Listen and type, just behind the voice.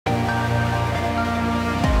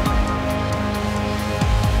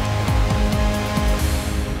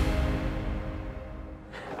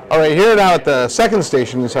All right, here now at the second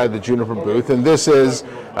station inside the Juniper booth, and this is,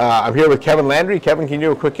 I'm here with Kevin Landry. Kevin, can you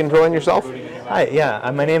do a quick intro on yourself?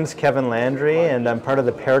 Hi, my name is Kevin Landry, and I'm part of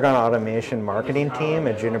the Paragon Automation marketing team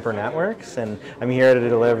at Juniper Networks, and I'm here to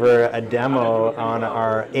deliver a demo on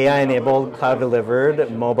our AI-enabled,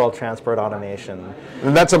 cloud-delivered mobile transport automation.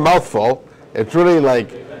 And that's a mouthful. It's really like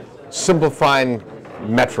simplifying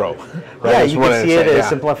Metro. Right? Yeah, you can see it as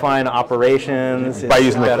simplifying operations. By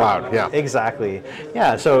using the cloud, yeah. Exactly.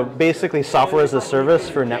 Yeah, so basically software as a service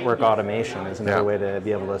for network automation is another way to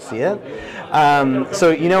be able to see it. So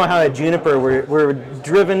you know how at Juniper we're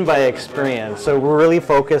driven by experience. So we're really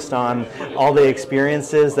focused on all the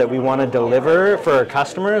experiences that we want to deliver for our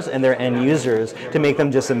customers and their end users to make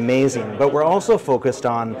them just amazing. But we're also focused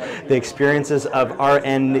on the experiences of our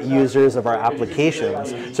end users of our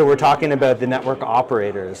applications. So we're talking about the network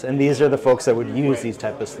operators, and these are the folks that would use these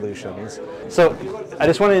type of solutions. So I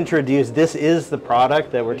just want to introduce, this is the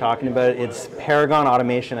product that we're talking about. It's Paragon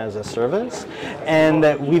Automation as a Service,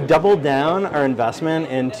 and we've doubled down our investment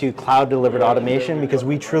into cloud delivered automation because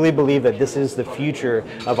we truly believe that this is the future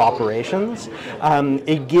of operations.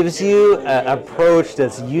 It gives you an approach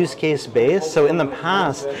that's use case based. So in the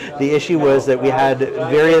past, the issue was that we had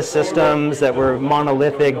various systems that were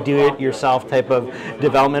monolithic, do-it-yourself type of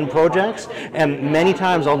development projects, and many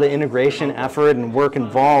times all the integration effort and work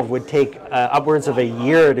involved would take upwards of a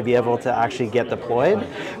year to be able to actually get deployed.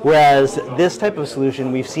 Whereas this type of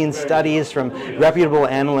solution, we've seen studies from reputable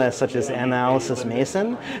analysts such as Analysis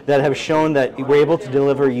Mason that have shown that we're able to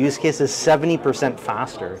deliver use cases 70%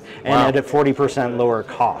 faster and at a 40% lower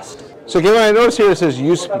cost. So Kevin, I notice here it says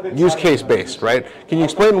use case based, right? Can you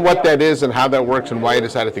explain what that is and how that works and why you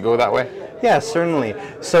decided to go that way? Yeah, certainly.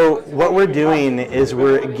 So what we're doing is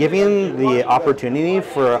we're giving the opportunity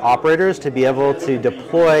for operators to be able to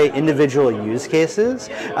deploy individual use cases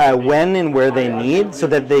when and where they need, so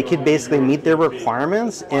that they could basically meet their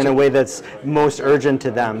requirements in a way that's most urgent to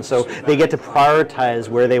them. So they get to prioritize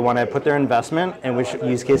where they want to put their investment and which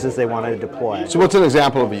use cases they want to deploy. So what's an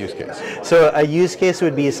example of a use case? So a use case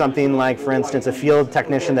would be something like, for instance, a field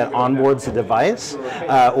technician that onboards a device,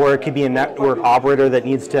 or it could be a network operator that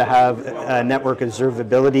needs to have network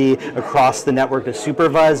observability across the network to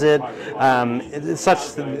supervise it,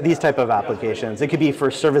 these type of applications. It could be for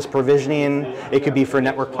service provisioning, it could be for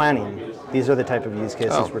network planning. These are the type of use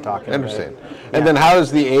cases we're talking about. Interesting. And then how does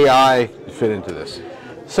the AI fit into this?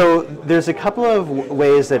 So there's a couple of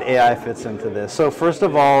ways that AI fits into this. So first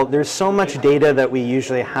of all, there's so much data that we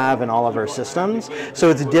usually have in all of our systems, so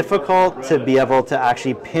it's difficult to be able to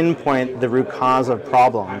actually pinpoint the root cause of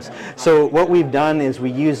problems. So what we've done is we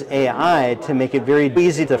use AI to make it very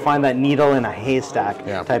easy to find that needle in a haystack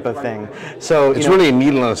type of thing. So it's really a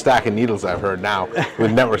needle in a stack of needles, I've heard now,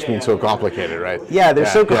 with networks being so complicated, right? Yeah, they're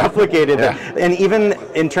so complicated. And even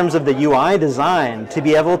in terms of the UI design, to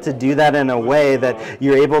be able to do that in a way that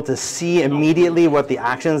you're able to see immediately what the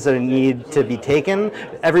actions that need to be taken,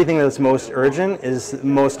 everything that's most urgent is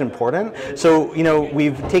most important. So,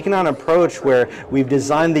 we've taken on an approach where we've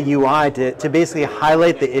designed the UI to basically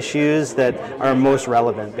highlight the issues that are most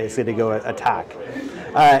relevant, basically to go attack.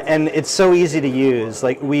 And it's so easy to use.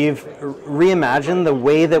 Like, we've reimagined the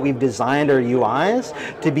way that we've designed our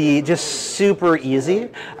UIs to be just super easy,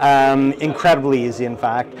 incredibly easy in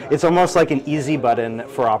fact. It's almost like an easy button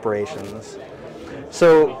for operations.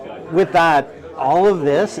 So with that, all of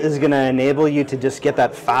this is going to enable you to just get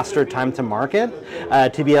that faster time to market,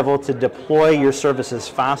 to be able to deploy your services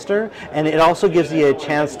faster, and it also gives you a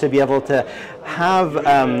chance to be able to have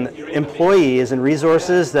employees and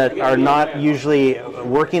resources that are not usually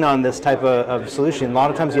working on this type of solution. A lot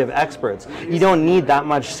of times you have experts. You don't need that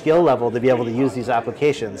much skill level to be able to use these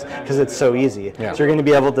applications because it's so easy. So you're going to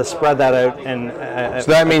be able to spread that out. And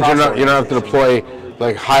so that means you don't have to deploy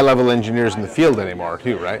like high-level engineers in the field anymore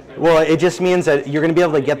too, right? Well, it just means that you're going to be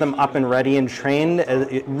able to get them up and ready and trained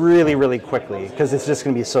really, really quickly because it's just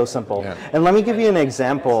going to be so simple. And let me give you an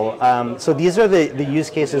example. So these are the use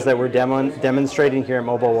cases that we're demonstrating here at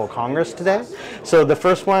Mobile World Congress today. So the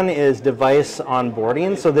first one is device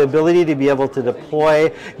onboarding. So the ability to be able to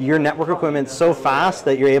deploy your network equipment so fast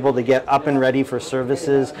that you're able to get up and ready for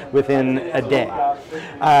services within a day.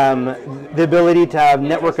 The ability to have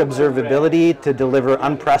network observability to deliver deliver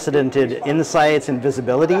unprecedented insights and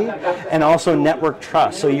visibility, and also network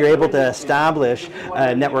trust. So you're able to establish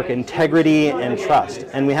network integrity and trust.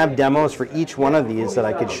 And we have demos for each one of these that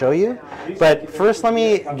I could show you. But first, let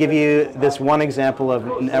me give you this one example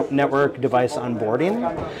of network device onboarding.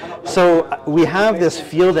 So we have this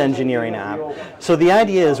field engineering app. So the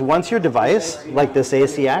idea is once your device, like this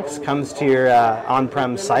ACX, comes to your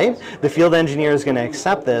on-prem site, the field engineer is going to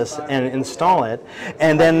accept this and install it.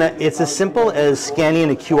 And then it's as simple as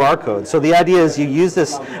scanning a QR code. So the idea is you use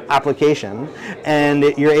this application and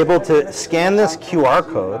you're able to scan this QR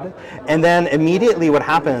code, and then immediately what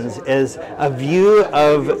happens is a view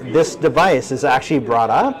of this device is actually brought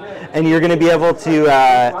up, and you're going to be able to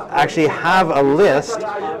actually have a list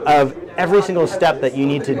of every single step that you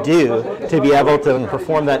need to do to be able to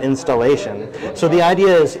perform that installation. So the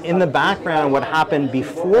idea is, in the background, what happened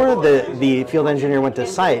before the field engineer went to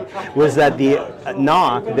site was that the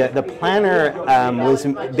NOC, the planner, was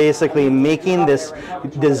basically making this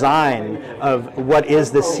design of what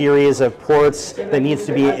is the series of ports that needs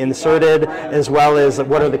to be inserted, as well as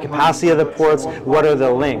what are the capacity of the ports, what are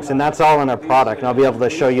the links, and that's all in our product, and I'll be able to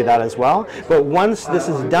show you that as well. But once this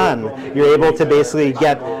is done, you're able to basically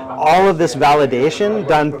get all of this validation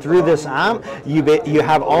done through this app. You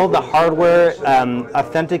have all the hardware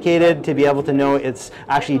authenticated to be able to know it's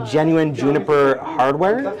actually genuine Juniper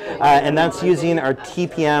hardware, and that's using our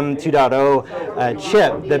TPM 2.0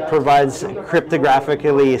 chip that provides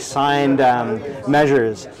cryptographically signed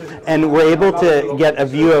measures. And we're able to get a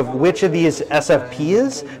view of which of these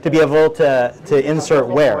SFPs to be able to insert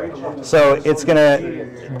where. So it's going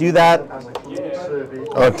to do that.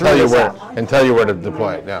 Oh, tell you where to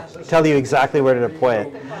deploy it. Yeah. Tell you exactly where to deploy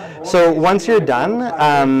it. So once you're done,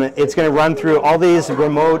 it's going to run through all these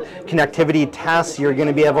remote connectivity tests. You're going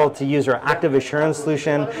to be able to use our active assurance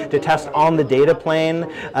solution to test on the data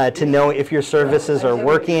plane to know if your services are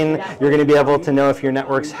working. You're going to be able to know if your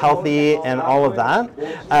network's healthy and all of that.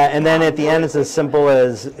 And then at the end, it's as simple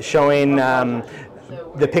as showing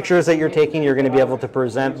the pictures that you're taking. You're going to be able to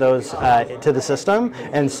present those to the system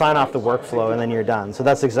and sign off the workflow, and then you're done. So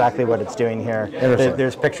that's exactly what it's doing here.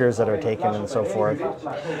 There's pictures that are taken and so forth.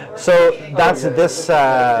 So that's this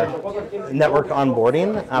network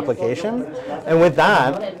onboarding application. And with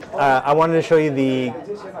that, I wanted to show you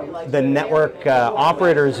the network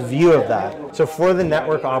operator's view of that. So for the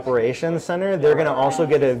Network Operations Center, they're going to also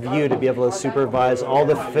get a view to be able to supervise all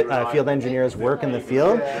the field engineers' work in the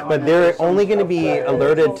field, but they're only going to be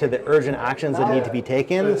alerted to the urgent actions that need to be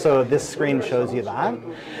taken. So this screen shows you that.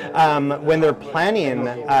 When they're planning,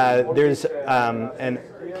 there's an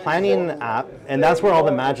planning app, and that's where all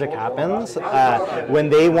the magic happens. When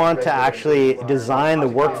they want to actually design the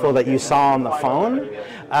workflow that you saw on the phone,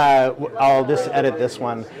 I'll just edit this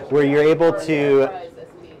one, where you're able to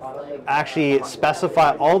actually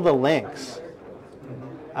specify all the links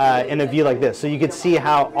in a view like this. So you could see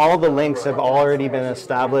how all the links have already been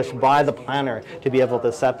established by the planner to be able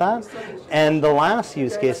to set that. And the last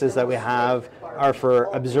use cases that we have are for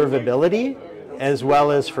observability as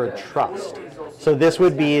well as for trust. So this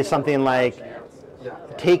would be something like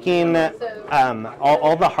taking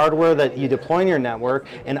all the hardware that you deploy in your network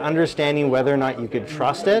and understanding whether or not you could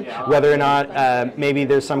trust it, whether or not maybe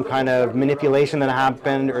there's some kind of manipulation that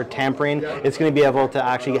happened or tampering. It's going to be able to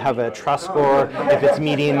actually have a trust score if it's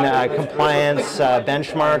meeting compliance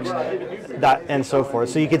benchmarks, and so forth.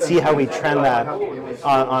 So you can see how we trend that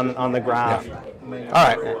on the graph. Yeah.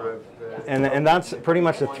 All right. And that's pretty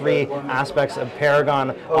much the three aspects of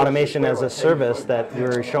Paragon Automation as a service that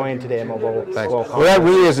we're showing today at Mobile. Thanks. Well, that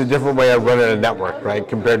really is a different way of running a network, right,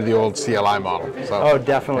 compared to the old CLI model. So, oh,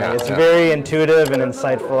 definitely. Yeah, it's very intuitive and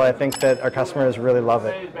insightful. I think that our customers really love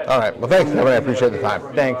it. All right. Well, thanks, Kevin. I appreciate the time.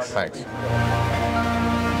 Thanks. Thanks.